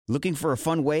Looking for a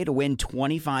fun way to win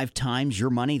 25 times your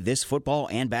money this football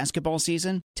and basketball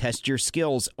season? Test your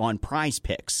skills on Prize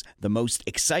Picks, the most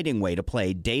exciting way to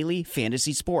play daily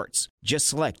fantasy sports. Just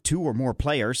select 2 or more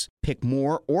players, pick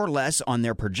more or less on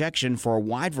their projection for a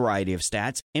wide variety of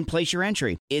stats, and place your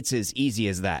entry. It's as easy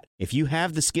as that. If you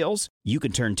have the skills, you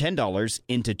can turn $10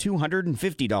 into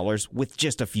 $250 with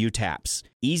just a few taps.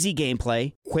 Easy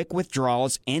gameplay, quick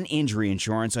withdrawals, and injury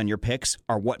insurance on your picks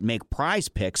are what make Prize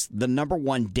Picks the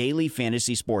 #1 daily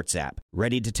fantasy sports app.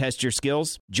 Ready to test your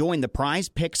skills? Join the Prize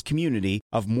Picks community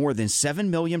of more than 7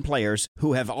 million players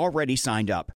who have already signed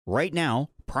up. Right now,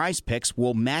 Prize Picks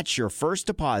will match your first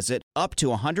deposit up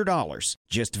to $100.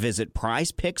 Just visit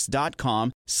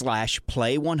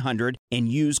prizepicks.com/play100 and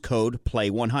use code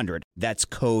play100. That's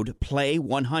code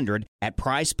play100 at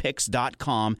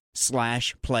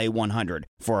prizepicks.com/play100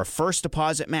 for a first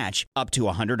deposit match up to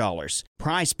 $100.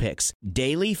 Prize Picks,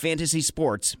 daily fantasy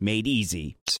sports made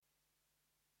easy.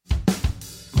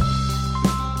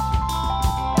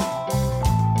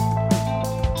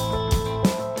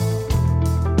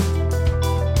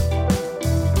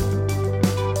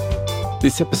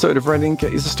 This episode of Red Ink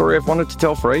is a story I've wanted to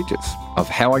tell for ages, of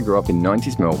how I grew up in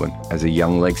 90s Melbourne as a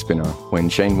young leg spinner when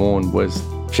Shane Warne was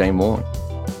Shane Warne.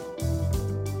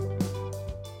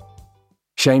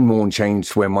 Shane Warne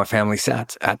changed where my family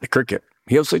sat at the cricket.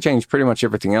 He also changed pretty much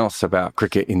everything else about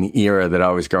cricket in the era that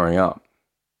I was growing up.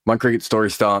 My cricket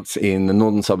story starts in the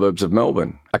northern suburbs of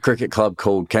Melbourne, a cricket club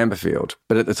called Camberfield.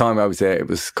 But at the time I was there, it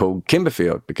was called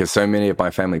Kimberfield because so many of my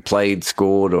family played,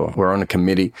 scored, or were on a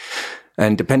committee.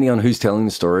 And depending on who's telling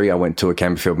the story, I went to a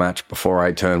Camberfield match before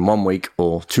I turned 1 week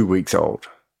or 2 weeks old.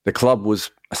 The club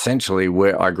was essentially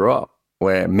where I grew up,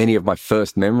 where many of my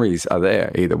first memories are there,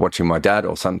 either watching my dad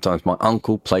or sometimes my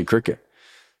uncle play cricket.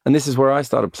 And this is where I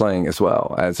started playing as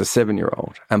well, as a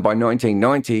 7-year-old. And by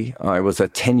 1990, I was a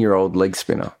 10-year-old leg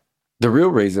spinner. The real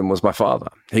reason was my father.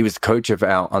 He was the coach of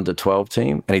our under-12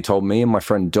 team, and he told me and my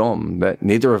friend Dom that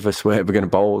neither of us were ever going to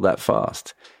bowl that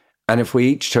fast. And if we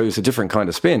each chose a different kind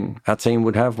of spin, our team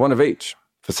would have one of each.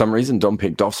 For some reason, Dom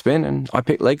picked off spin and I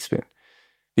picked leg spin.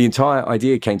 The entire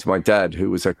idea came to my dad, who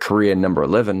was a career number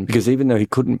 11, because even though he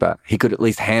couldn't bat, he could at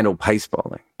least handle pace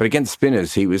bowling. But against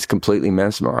spinners, he was completely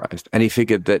mesmerized. And he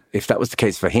figured that if that was the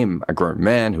case for him, a grown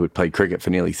man who had played cricket for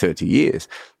nearly 30 years,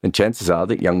 then chances are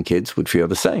that young kids would feel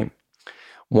the same.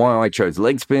 Why I chose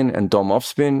leg spin and Dom off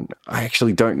spin, I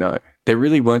actually don't know. There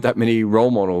really weren't that many role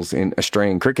models in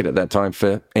Australian cricket at that time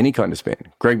for any kind of spin.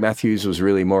 Greg Matthews was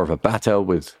really more of a batter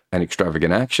with an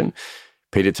extravagant action.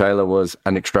 Peter Taylor was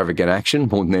an extravagant action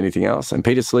more than anything else. And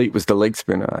Peter Sleet was the leg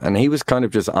spinner. And he was kind of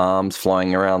just arms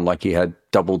flying around like he had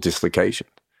double dislocation.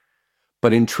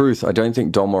 But in truth, I don't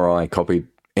think Dom or I copied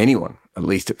anyone, at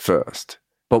least at first.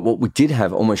 But what we did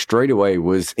have almost straight away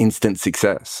was instant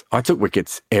success. I took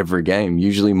wickets every game,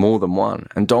 usually more than one.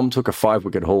 And Dom took a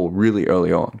 5-wicket haul really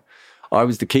early on. I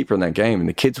was the keeper in that game, and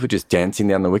the kids were just dancing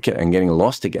down the wicket and getting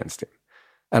lost against him.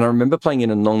 And I remember playing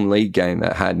in a non-league game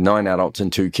that had 9 adults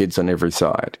and 2 kids on every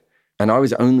side. And I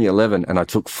was only 11, and I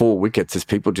took 4 wickets as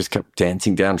people just kept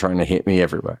dancing down trying to hit me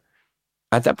everywhere.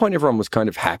 At that point, everyone was kind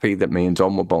of happy that me and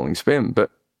Dom were bowling spin,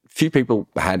 but few people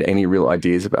had any real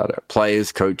ideas about it.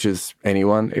 Players, coaches,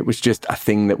 anyone. It was just a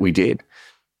thing that we did.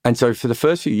 And so for the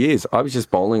first few years, I was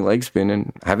just bowling leg spin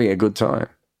and having a good time.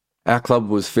 Our club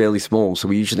was fairly small, so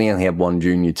we usually only had one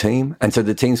junior team, and so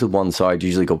the teams with one side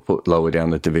usually got put lower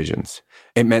down the divisions.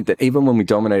 It meant that even when we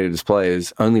dominated as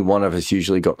players, only one of us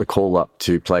usually got the call up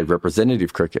to play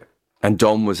representative cricket. And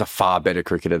Dom was a far better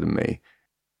cricketer than me.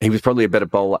 He was probably a better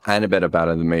bowler and a better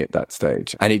batter than me at that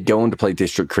stage, and he'd go on to play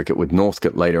district cricket with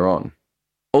Northcote later on.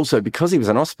 Also, because he was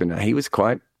an off spinner, he was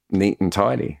quite neat and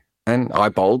tidy, and I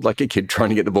bowled like a kid trying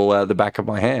to get the ball out of the back of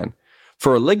my hand.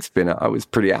 For a leg spinner, I was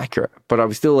pretty accurate, but I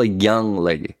was still a young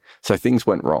leggy, so things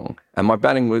went wrong. And my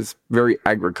batting was very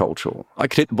agricultural. I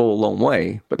could hit the ball a long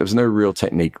way, but there was no real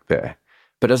technique there.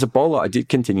 But as a bowler, I did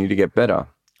continue to get better,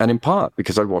 and in part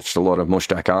because I watched a lot of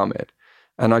Mushtaq Ahmed.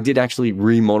 And I did actually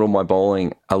remodel my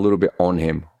bowling a little bit on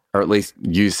him, or at least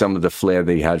use some of the flair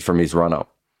that he had from his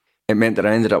run-up. It meant that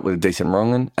I ended up with a decent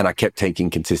wrong-un, and I kept taking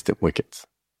consistent wickets.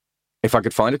 If I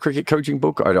could find a cricket coaching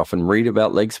book, I'd often read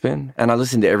about leg spin, and I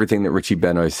listened to everything that Richie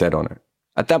Benaud said on it.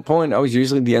 At that point, I was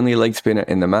usually the only leg spinner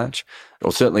in the match,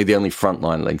 or certainly the only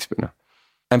frontline leg spinner.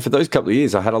 And for those couple of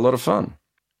years, I had a lot of fun.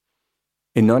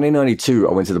 In 1992,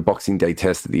 I went to the Boxing Day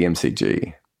test at the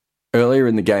MCG. Earlier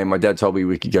in the game, my dad told me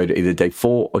we could go to either day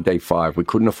 4 or day 5. We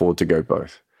couldn't afford to go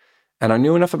both. And I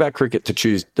knew enough about cricket to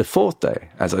choose the 4th day,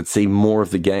 as I'd see more of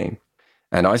the game.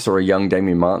 And I saw a young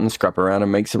Damien Martin scrap around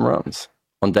and make some runs.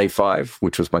 On day 5,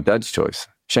 which was my dad's choice,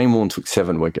 Shane Warne took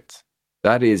 7 wickets.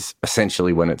 That is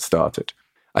essentially when it started.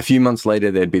 A few months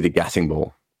later, there'd be the gassing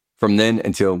ball. From then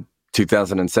until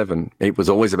 2007, it was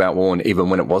always about Warne, even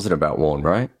when it wasn't about Warne,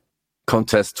 right?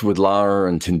 Contests with Lara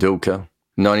and Tendulkar,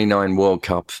 99 World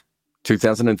Cup,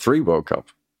 2003 World Cup,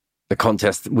 the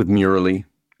contest with Murali.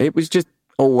 It was just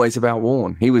always about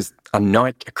Warne. He was a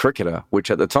night cricketer, which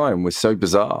at the time was so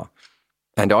bizarre.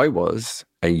 And I was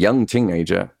a young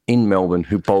teenager in Melbourne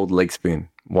who bowled leg spin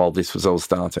while this was all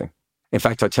starting. In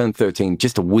fact, I turned 13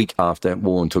 just a week after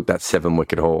Warne took that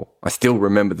 7-wicket haul. I still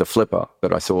remember the flipper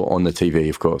that I saw on the TV,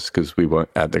 of course, because we weren't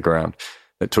at the ground,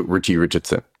 that took Richie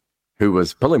Richardson, who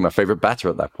was probably my favourite batter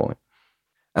at that point.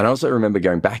 And I also remember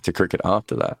going back to cricket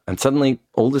after that. And suddenly,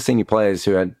 all the senior players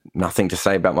who had nothing to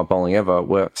say about my bowling ever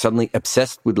were suddenly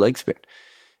obsessed with leg spin.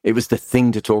 It was the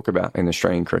thing to talk about in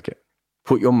Australian cricket.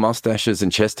 Put your mustaches and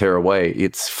chest hair away.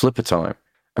 It's flipper time.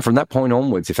 And from that point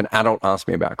onwards, if an adult asked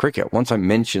me about cricket, once I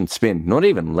mentioned spin, not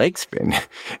even leg spin,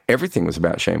 everything was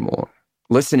about Shane Warne.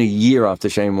 Less than a year after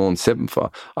Shane Warne's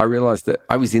 7-for, I realised that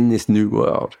I was in this new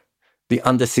world. The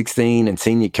under-16 and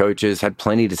senior coaches had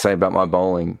plenty to say about my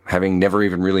bowling, having never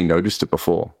even really noticed it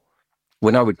before.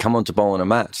 When I would come on to bowl in a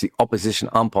match, the opposition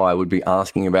umpire would be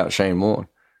asking about Shane Warne.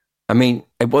 I mean,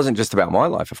 it wasn't just about my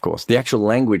life, of course. The actual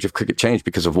language of cricket changed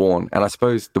because of Warne, and I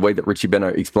suppose the way that Richie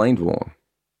Benaud explained Warne.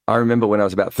 I remember when I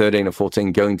was about 13 or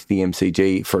 14 going to the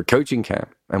MCG for a coaching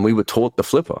camp, and we were taught the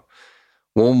flipper.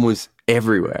 Warne was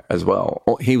everywhere as well.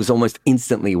 He was almost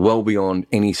instantly well beyond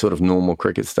any sort of normal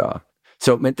cricket star.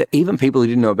 So it meant that even people who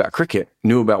didn't know about cricket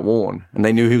knew about Warne, and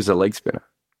they knew he was a leg spinner.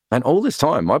 And all this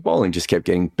time, my bowling just kept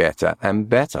getting better and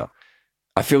better.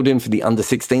 I filled in for the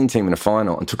under-16 team in a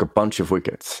final and took a bunch of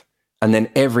wickets. And then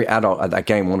every adult at that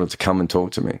game wanted to come and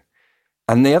talk to me.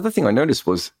 And the other thing I noticed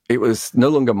was it was no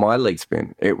longer my leg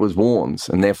spin. It was Warne's,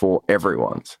 and therefore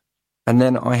everyone's. And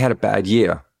then I had a bad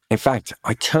year. In fact,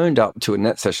 I turned up to a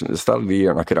net session at the start of the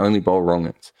year and I could only bowl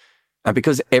wrong-ins. And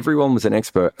because everyone was an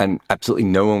expert and absolutely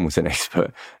no one was an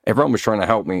expert, everyone was trying to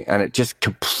help me, and it just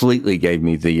completely gave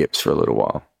me the yips for a little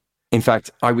while. In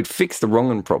fact, I would fix the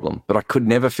wrong-in problem, but I could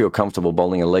never feel comfortable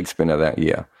bowling a leg spinner that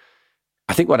year.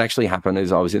 I think what actually happened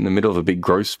is I was in the middle of a big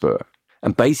growth spurt.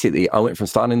 And basically, I went from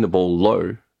starting the ball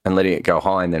low and letting it go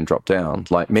high and then drop down,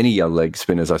 like many young leg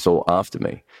spinners I saw after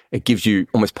me. It gives you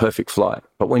almost perfect flight.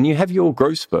 But when you have your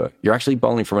growth spurt, you're actually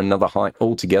bowling from another height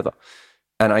altogether.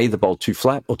 And I either bowled too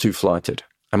flat or too flighted.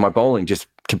 And my bowling just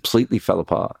completely fell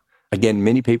apart. Again,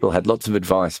 many people had lots of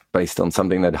advice based on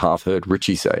something they'd half heard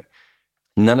Richie say.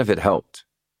 None of it helped.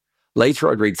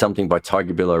 Later, I'd read something by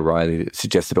Tiger Bill O'Reilly that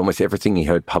suggested almost everything he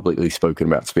heard publicly spoken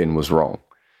about spin was wrong.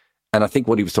 And I think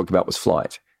what he was talking about was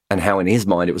flight, and how in his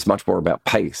mind it was much more about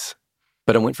pace.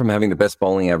 But I went from having the best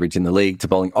bowling average in the league to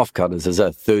bowling off-cutters as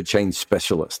a third-change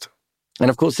specialist. And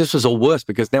of course, this was all worse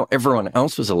because now everyone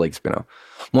else was a leg spinner.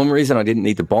 One reason I didn't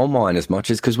need to bowl mine as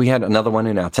much is because we had another one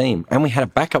in our team, and we had a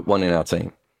backup one in our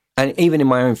team. And even in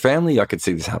my own family, I could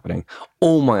see this happening.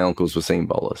 All my uncles were seam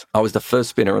bowlers. I was the first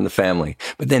spinner in the family,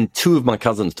 but then 2 of my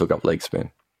cousins took up leg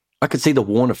spin. I could see the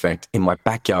Warne effect in my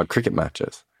backyard cricket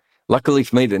matches. Luckily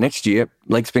for me, the next year,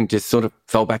 leg spin just sort of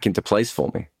fell back into place for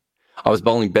me. I was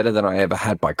bowling better than I ever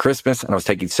had by Christmas, and I was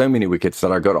taking so many wickets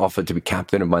that I got offered to be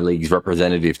captain of my league's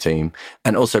representative team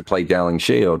and also play Dowling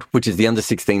Shield, which is the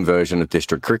under-16 version of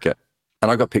district cricket.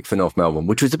 And I got picked for North Melbourne,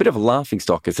 which was a bit of a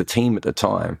laughingstock as a team at the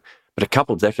time. But a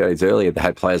couple of decades earlier, they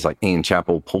had players like Ian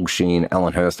Chappell, Paul Sheen,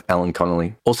 Alan Hurst, Alan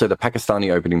Connolly, also the Pakistani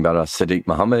opening batter Sadiq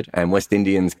Mohammed, and West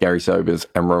Indians Gary Sobers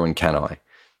and Rowan Kanai.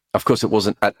 Of course, it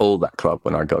wasn't at all that club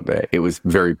when I got there. It was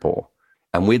very poor.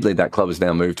 And weirdly, that club has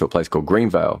now moved to a place called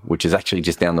Greenvale, which is actually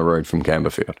just down the road from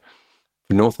Camberfield.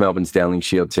 For North Melbourne's Dowling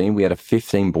Shield team, we had a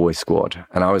 15-boy squad,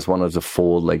 and I was one of the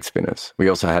 4 leg spinners. We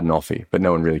also had an offie, but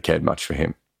no one really cared much for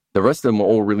him. The rest of them were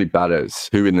all really batters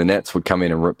who in the nets would come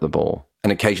in and rip the ball,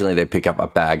 and occasionally they'd pick up a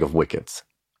bag of wickets.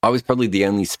 I was probably the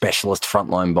only specialist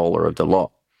frontline bowler of the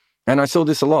lot. And I saw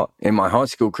this a lot. In my high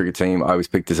school cricket team, I was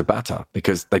picked as a batter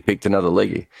because they picked another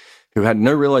leggy who had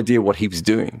no real idea what he was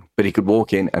doing, but he could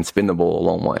walk in and spin the ball a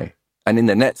long way. And in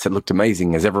the nets, it looked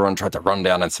amazing as everyone tried to run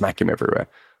down and smack him everywhere.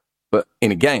 But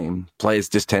in a game, players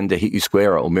just tend to hit you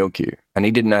square or milk you. And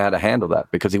he didn't know how to handle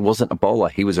that because he wasn't a bowler,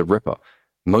 he was a ripper.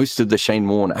 Most of the Shane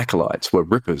Warne acolytes were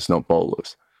rippers, not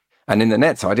bowlers. And in the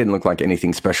nets, I didn't look like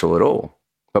anything special at all.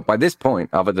 But by this point,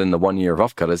 other than the 1 year of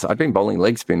off-cutters, I'd been bowling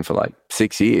leg spin for like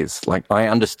 6 years. Like, I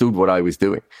understood what I was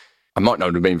doing. I might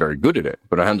not have been very good at it,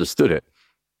 but I understood it.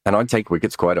 And I'd take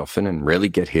wickets quite often and rarely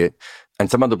get hit. And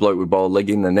some other bloke would bowl a leg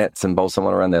in the nets and bowl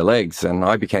someone around their legs, and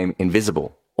I became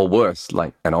invisible, or worse,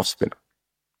 like an off-spinner.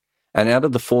 And out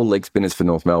of the 4 leg spinners for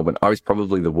North Melbourne, I was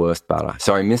probably the worst batter.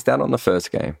 So I missed out on the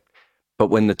first game. But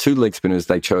when the 2 leg spinners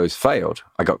they chose failed,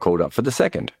 I got called up for the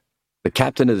second. The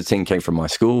captain of the team came from my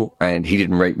school, and he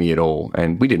didn't rate me at all,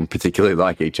 and we didn't particularly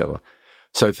like each other.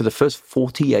 So for the first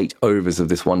 48 overs of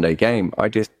this one-day game, I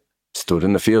just stood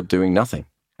in the field doing nothing.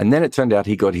 And then it turned out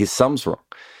he got his sums wrong,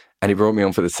 and he brought me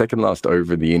on for the second last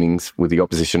over of the innings with the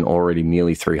opposition already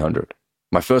nearly 300.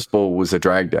 My first ball was a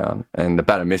drag down, and the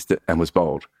batter missed it and was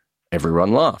bowled.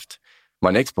 Everyone laughed. My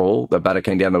next ball, the batter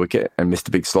came down the wicket and missed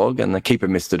a big slog, and the keeper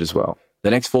missed it as well. The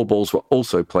next 4 balls were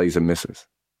also plays and misses.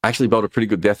 I actually bowled a pretty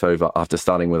good death over after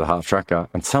starting with a half tracker,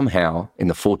 and somehow, in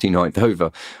the 49th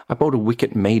over, I bowled a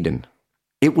wicket maiden.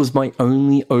 It was my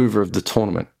only over of the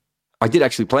tournament. I did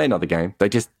actually play another game, they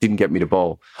just didn't get me to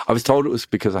bowl. I was told it was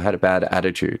because I had a bad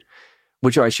attitude,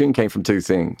 which I assume came from 2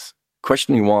 things.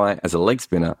 Questioning why, as a leg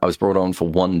spinner, I was brought on for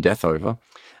 1 death over,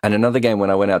 and another game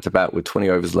when I went out to bat with 20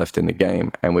 overs left in the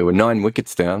game, and we were 9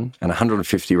 wickets down and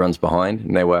 150 runs behind,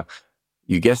 and there were,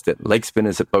 you guessed it, leg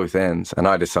spinners at both ends, and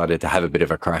I decided to have a bit of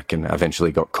a crack and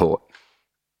eventually got caught.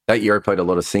 That year I played a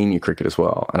lot of senior cricket as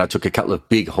well, and I took a couple of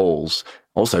big hauls,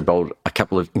 also bowled a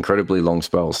couple of incredibly long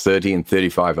spells, 30 and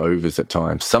 35 overs at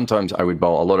times. Sometimes I would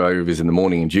bowl a lot of overs in the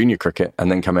morning in junior cricket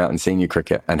and then come out in senior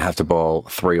cricket and have to bowl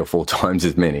 3 or 4 times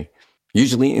as many,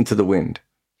 usually into the wind.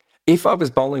 If I was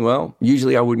bowling well,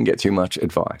 usually I wouldn't get too much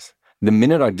advice. The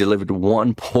minute I delivered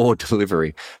one poor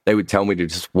delivery, they would tell me to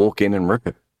just walk in and rip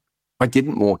it. I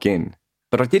didn't walk in,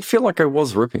 but I did feel like I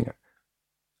was ripping it.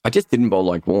 I just didn't bowl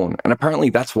like Warne, and apparently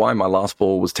that's why my last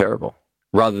ball was terrible,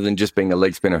 rather than just being a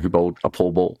leg spinner who bowled a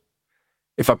poor ball.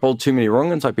 If I bowled too many wrong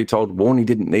ones, I'd be told Warne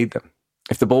didn't need them.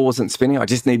 If the ball wasn't spinning, I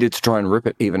just needed to try and rip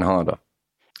it even harder.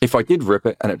 If I did rip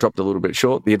it and it dropped a little bit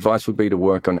short, the advice would be to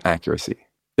work on accuracy.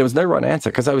 There was no right answer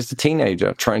because I was a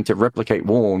teenager trying to replicate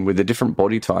Warne with a different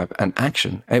body type and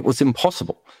action. It was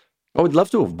impossible. I would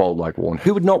love to have bowled like Warne.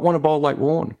 Who would not want to bowl like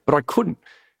Warne? But I couldn't.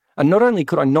 And not only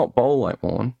could I not bowl like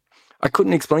Warne, I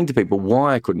couldn't explain to people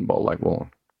why I couldn't bowl like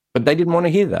Warne. But they didn't want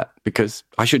to hear that because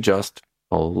I should just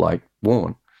bowl like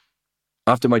Warne.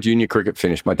 After my junior cricket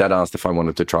finished, my dad asked if I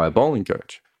wanted to try a bowling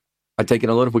coach. I'd taken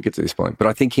a lot of wickets at this point, but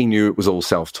I think he knew it was all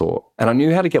self-taught. And I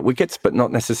knew how to get wickets, but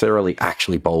not necessarily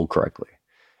actually bowl correctly.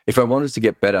 If I wanted to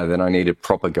get better, then I needed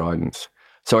proper guidance.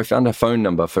 So I found a phone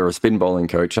number for a spin bowling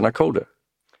coach and I called it.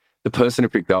 The person who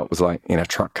picked up was like in a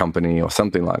truck company or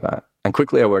something like that. And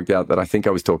quickly I worked out that I think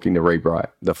I was talking to Ray Bright,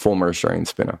 the former Australian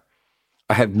spinner.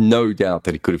 I have no doubt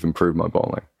that he could have improved my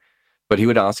bowling. But he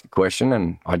would ask a question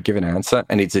and I'd give an answer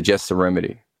and he'd suggest a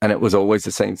remedy. And it was always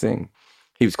the same thing.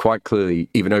 He was quite clearly,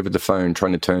 even over the phone,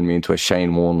 trying to turn me into a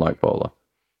Shane Warne-like bowler.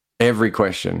 Every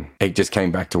question, it just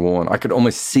came back to Warne. I could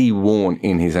almost see Warne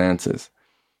in his answers.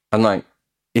 And like,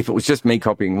 if it was just me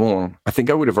copying Warne, I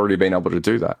think I would have already been able to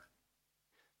do that.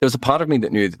 There was a part of me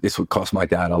that knew that this would cost my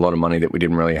dad a lot of money that we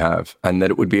didn't really have, and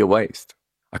that it would be a waste.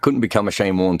 I couldn't become a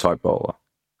Shane Warne type bowler.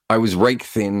 I was rake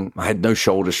thin, I had no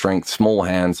shoulder strength, small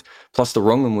hands, plus the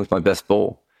wrong one was my best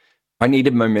ball. I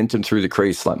needed momentum through the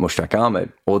crease like Mushtaq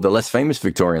Ahmed, or the less famous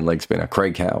Victorian leg spinner,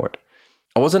 Craig Howard.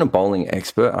 I wasn't a bowling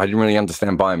expert, I didn't really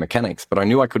understand biomechanics, but I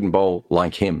knew I couldn't bowl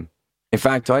like him. In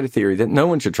fact, I had a theory that no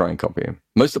one should try and copy him.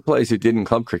 Most of the players who did in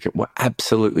club cricket were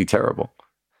absolutely terrible.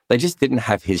 They just didn't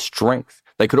have his strength.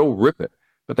 They could all rip it,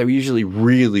 but they were usually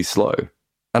really slow.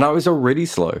 And I was already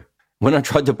slow. When I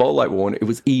tried to bowl like Warne, it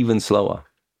was even slower.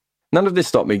 None of this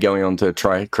stopped me going on to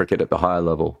try cricket at the higher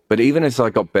level, but even as I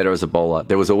got better as a bowler,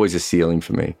 there was always a ceiling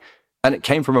for me. And it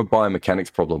came from a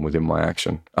biomechanics problem within my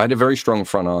action. I had a very strong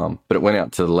front arm, but it went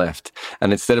out to the left.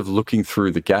 And instead of looking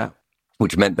through the gap,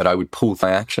 which meant that I would pull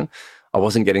my action, I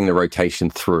wasn't getting the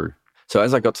rotation through. So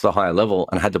as I got to the higher level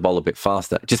and had to bowl a bit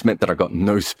faster, it just meant that I got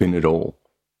no spin at all.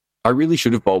 I really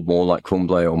should have bowled more like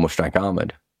Kumble or Mushtaq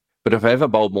Ahmed. But if I ever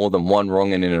bowled more than one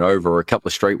wrong in an over or a couple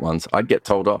of straight ones, I'd get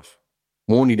told off.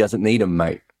 Warne doesn't need him,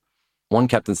 mate. One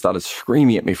captain started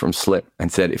screaming at me from slip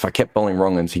and said if I kept bowling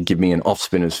wrong-uns, he'd give me an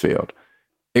off-spinner's field.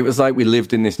 It was like we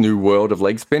lived in this new world of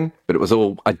leg spin, but it was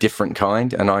all a different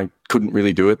kind, and I couldn't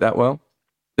really do it that well.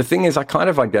 The thing is, I kind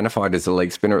of identified as a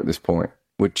leg spinner at this point,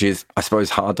 which is, I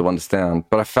suppose, hard to understand,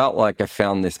 but I felt like I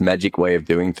found this magic way of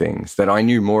doing things that I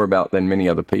knew more about than many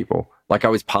other people, like I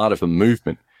was part of a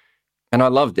movement. And I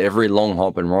loved every long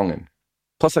hop and wrong-un.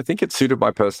 Plus, I think it suited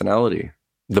my personality.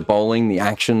 The bowling, the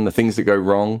action, the things that go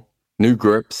wrong, new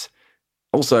grips.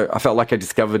 Also, I felt like I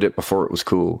discovered it before it was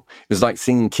cool. It was like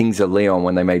singing Kings of Leon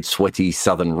when they made sweaty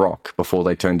southern rock before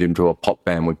they turned into a pop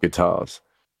band with guitars.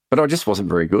 But I just wasn't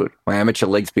very good. My amateur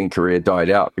leg spin career died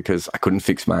out because I couldn't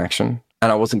fix my action,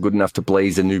 and I wasn't good enough to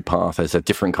blaze a new path as a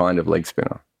different kind of leg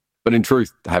spinner. But in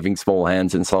truth, having small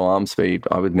hands and slow arm speed,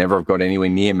 I would never have got anywhere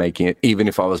near making it, even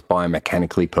if I was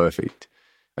biomechanically perfect.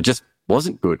 I just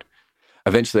wasn't good.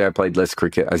 Eventually, I played less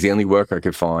cricket as the only work I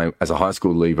could find as a high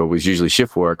school leaver was usually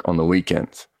shift work on the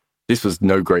weekends. This was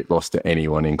no great loss to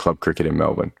anyone in club cricket in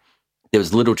Melbourne. There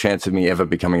was little chance of me ever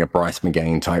becoming a Bryce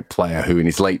McGain type player who in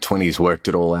his late 20s worked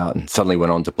it all out and suddenly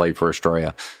went on to play for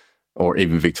Australia or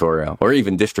even Victoria or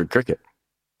even district cricket.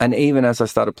 And even as I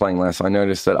started playing less, I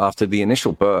noticed that after the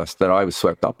initial burst that I was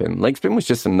swept up in, leg spin was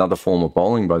just another form of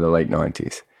bowling by the late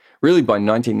 90s. Really, by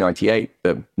 1998,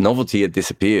 the novelty had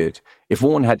disappeared. If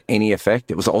Warne had any effect,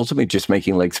 it was ultimately just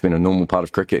making leg spin a normal part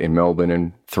of cricket in Melbourne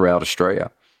and throughout Australia.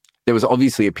 There was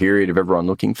obviously a period of everyone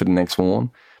looking for the next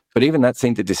Warne, but even that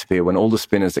seemed to disappear when all the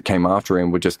spinners that came after him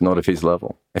were just not of his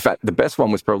level. In fact, the best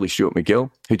one was probably Stuart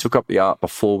McGill, who took up the art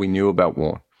before we knew about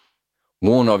Warne.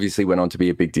 Warne obviously went on to be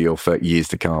a big deal for years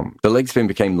to come. The leg spin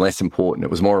became less important. It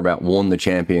was more about Warne the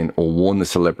champion or Warne the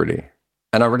celebrity.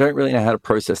 And I don't really know how to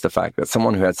process the fact that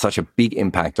someone who had such a big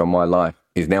impact on my life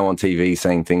is now on TV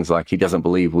saying things like he doesn't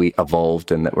believe we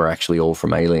evolved and that we're actually all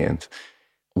from aliens.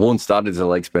 Warne started as a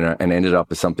leg spinner and ended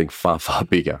up as something far, far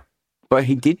bigger. But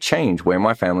he did change where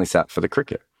my family sat for the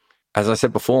cricket. As I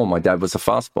said before, my dad was a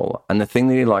fast bowler, and the thing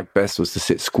that he liked best was to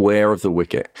sit square of the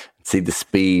wicket and see the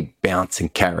speed, bounce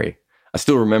and carry. I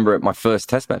still remember at my first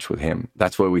test match with him,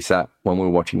 that's where we sat when we were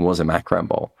watching Wazim Akram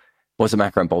bowl. Wazim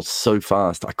Akram bowled so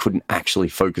fast I couldn't actually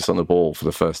focus on the ball for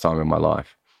the first time in my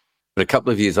life. But a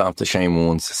couple of years after Shane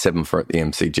Warne's 7-for at the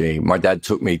MCG, my dad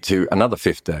took me to another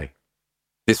fifth day.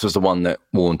 This was the one that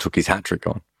Warne took his hat-trick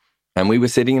on. And we were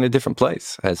sitting in a different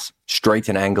place, as straight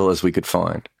an angle as we could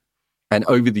find. And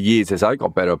over the years, as I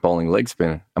got better at bowling leg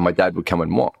spin, and my dad would come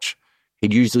and watch,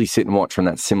 he'd usually sit and watch from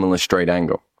that similar straight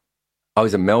angle. I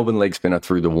was a Melbourne leg spinner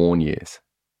through the Warne years,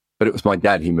 but it was my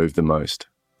dad who moved the most.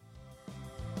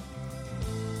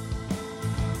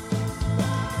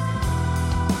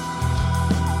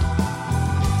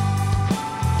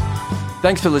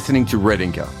 Thanks for listening to Red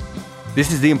Inker.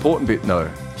 This is the important bit though.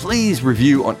 Please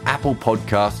review on Apple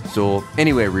Podcasts or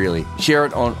anywhere really. Share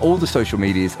it on all the social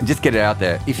medias and just get it out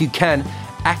there. If you can,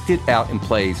 act it out in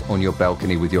plays on your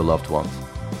balcony with your loved ones.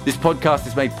 This podcast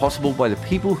is made possible by the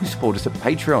people who support us at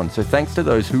Patreon, so thanks to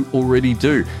those who already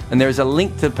do. And there is a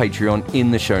link to Patreon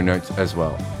in the show notes as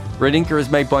well. Red Inker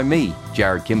is made by me,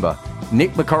 Jared Kimber.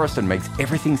 Nick McCorriston makes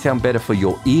everything sound better for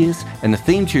your ears, and the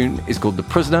theme tune is called The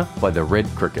Prisoner by the Red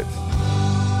Crickets.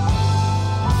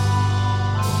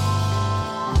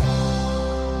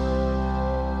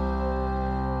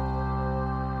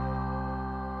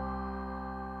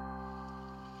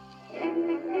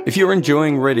 If you're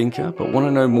enjoying Red Inker but want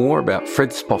to know more about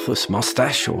Fred Spofford's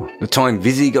moustache or the time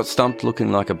Vizzy got stumped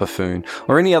looking like a buffoon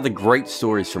or any other great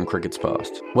stories from cricket's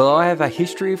past, well, I have a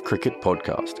history of cricket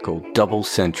podcast called Double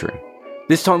Century.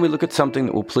 This time we look at something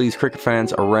that will please cricket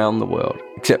fans around the world,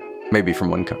 except maybe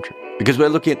from one country, because we're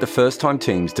looking at the first time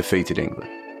teams defeated England.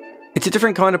 It's a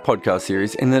different kind of podcast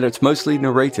series in that it's mostly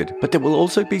narrated, but there will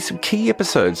also be some key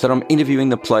episodes that I'm interviewing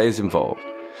the players involved.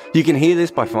 You can hear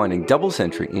this by finding Double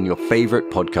Century in your favourite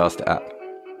podcast app.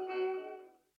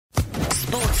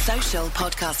 Sports Social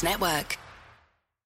Podcast Network.